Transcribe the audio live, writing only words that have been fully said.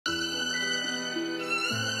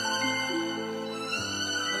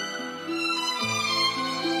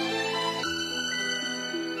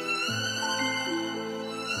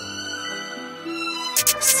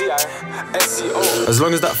SEO. As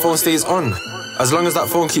long as that phone stays on, as long as that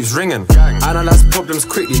phone keeps ringing. Analyze problems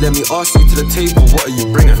quickly, let me ask you to the table, what are you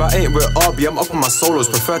bringing? If I ain't with RB, I'm up on my solos,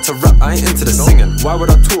 prefer to rap, I ain't into the singing. Why would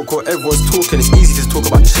I talk while everyone's talking? It's easy to talk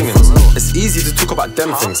about chingings. It's easy to talk about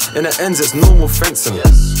them things. In the ends, it's normal fencing.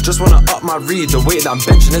 Just wanna up my read, the weight that I'm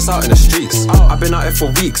benching, it's out in the streets. I've been out here for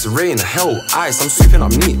weeks, rain, hell, ice, I'm sweeping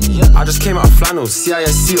up neat. I just came out of flannels,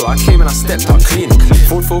 CISCO, I came and I stepped out clean.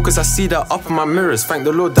 Full focus, I see that up in my mirrors. Thank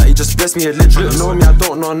the Lord that he just blessed me a little. You know me, I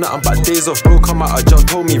don't know nothing about days off, bro, come out, I jump,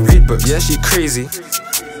 told me read books. Yeah, she crazy.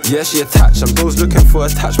 Yeah, she attached. I'm those looking for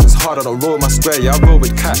attachments hard. I don't roll my square, yeah, I roll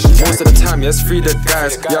with cash. Most of the time, yes, free the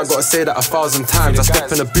guys. Yeah, I gotta say that 1,000 times. I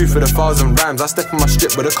step in the booth with 1,000 rhymes. I step in my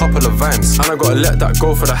strip with a couple of vines. And I gotta let that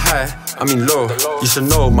go for the high, I mean low. You should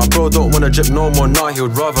know, my bro don't wanna drip no more. Nah, he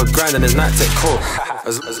would rather grind than his night tech coat.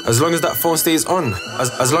 As long as that phone stays on,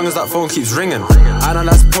 as long as that phone keeps ringing.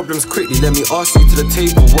 Analyze problems quickly, let me ask you to the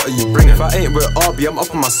table, what are you bringing? If I ain't with RB, I'm up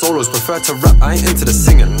on my solos, prefer to rap, I ain't into the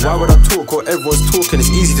singing. Why would I talk while everyone's talking? It's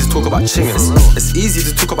easy to talk about chingings. It's easy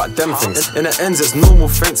to talk about them things. In the ends, it's normal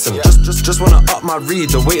fencing. Just wanna up my read,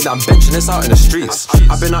 the weight that I'm benching, it's out in the streets.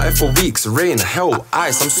 I've been out here for weeks, rain, hell,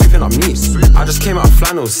 ice, I'm sweeping up neat. I just came out of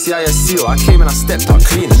flannels, CISCO, I came and I stepped out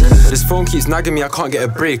clean. This phone keeps nagging me, I can't get a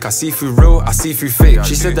break. I see through real, I see through fake.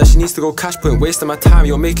 She said that she needs to go cash point, wasting my time,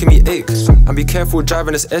 you're making me ache. And be careful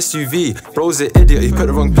driving this SUV, bro's an idiot, he put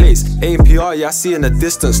the wrong place. APR, yeah, I see in the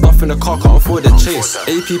distance, stuff in the car, can't afford the chase.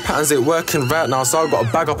 AP patterns ain't working right now, so I gotta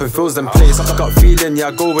bag up and fills them place. I got feeling, yeah,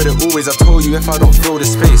 I go with it always, I told you if I don't fill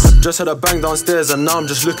this space. Just had a bang downstairs and now I'm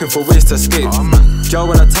just looking for ways to escape. Girl,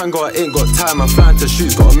 when I tango, I ain't got time, I'm flying to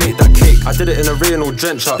shoots, gotta make that cake. I did it in the rain, all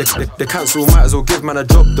drenched up. They cancel, might as well give man a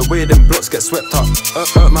job, the way them blocks get swept up.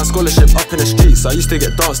 Earned my scholarship up in the streets, I used to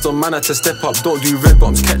get danced on, man, I had to step up. Don't do red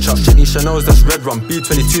bottoms, ketchup, shitty Chanel's, that's red rum.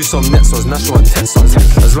 B22, some nets ones, national and test ones.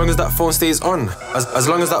 As long as that phone stays on, as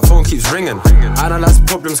long as that phone keeps ringing. Analyze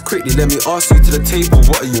problems quickly, let me ask you to the table,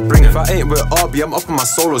 what are you bringing? If I ain't with RB, I'm up on my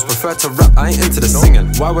solos, prefer to rap, I ain't into the singing.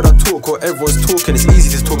 Why would I talk while everyone's talking? It's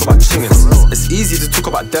easy to talk about chingings. It's easy to talk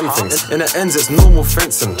about them things. In the ends, it's normal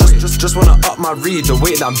fencing. Just wanna up my read, the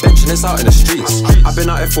weight that I'm benching, it's out in the streets. I've been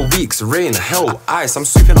out here for weeks, rain, hell, ice, I'm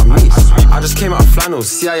sweeping up neat. I just came out of flannels,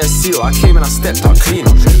 CISCO, I came and I stepped out clean.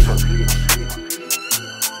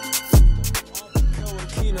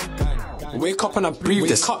 Wake up and I breathe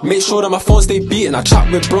this. Make sure that my phone stay beating. I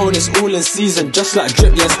chat with bro and it's all in season. Just like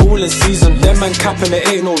drip, yeah, it's all in season. Them man capping, there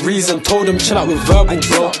ain't no reason. Told them chill out with verbal,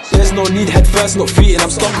 bro. There's no need, head first, not feet. And I'm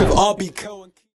stuck with RB.